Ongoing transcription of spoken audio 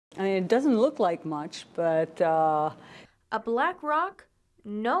it doesn't look like much, but a black rock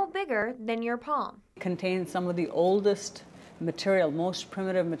no bigger than your palm. it contains some of the oldest material, most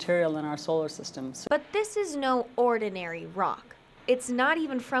primitive material in our solar system. But this is no ordinary rock. It's not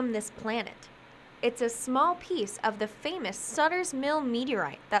even from this planet. It's a small piece of the famous Sutters Mill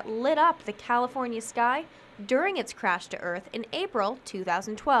Meteorite that lit up the California sky during its crash to Earth in April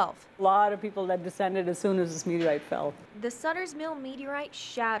 2012. A lot of people that descended as soon as this meteorite fell. The Sutters Mill Meteorite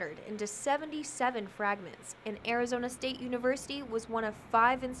shattered into 77 fragments, and Arizona State University was one of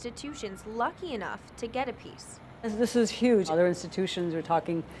 5 institutions lucky enough to get a piece. This is huge. Other institutions, we're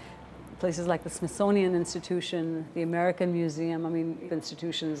talking places like the Smithsonian Institution, the American Museum, I mean,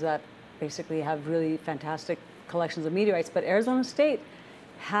 institutions that basically have really fantastic collections of meteorites, but Arizona State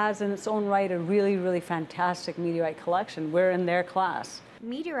has in its own right a really, really fantastic meteorite collection. We're in their class.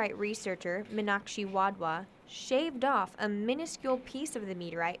 Meteorite researcher Meenakshi Wadhwa shaved off a minuscule piece of the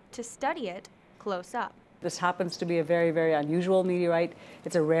meteorite to study it close up. This happens to be a very, very unusual meteorite.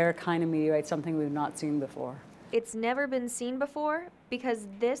 It's a rare kind of meteorite, something we've not seen before. It's never been seen before because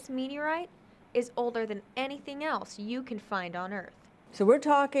this meteorite is older than anything else you can find on Earth. So we're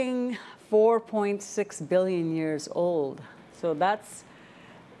talking 4.6 billion years old. So that's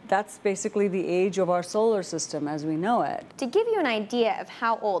basically the age of our solar system as we know it. To give you an idea of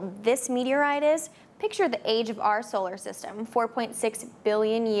how old this meteorite is, picture the age of our solar system, 4.6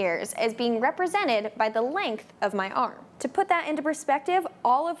 billion years, as being represented by the length of my arm. To put that into perspective,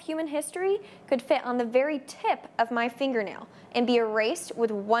 all of human history could fit on the very tip of my fingernail and be erased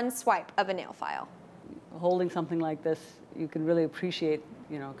with one swipe of a nail file. Holding something like this, you can really appreciate,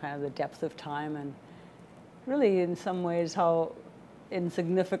 kind of the depth of time and really in some ways how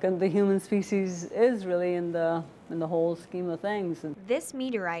insignificant the human species is really in the whole scheme of things. This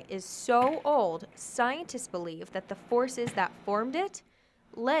meteorite is so old, scientists believe that the forces that formed it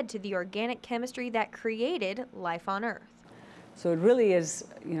led to the organic chemistry that created life on Earth. So it really is,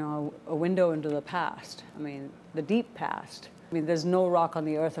 a window into the past. I mean, the deep past. I mean, there's no rock on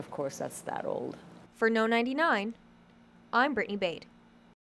the Earth, of course, that's that old. For No 99, I'm Brittany Bade.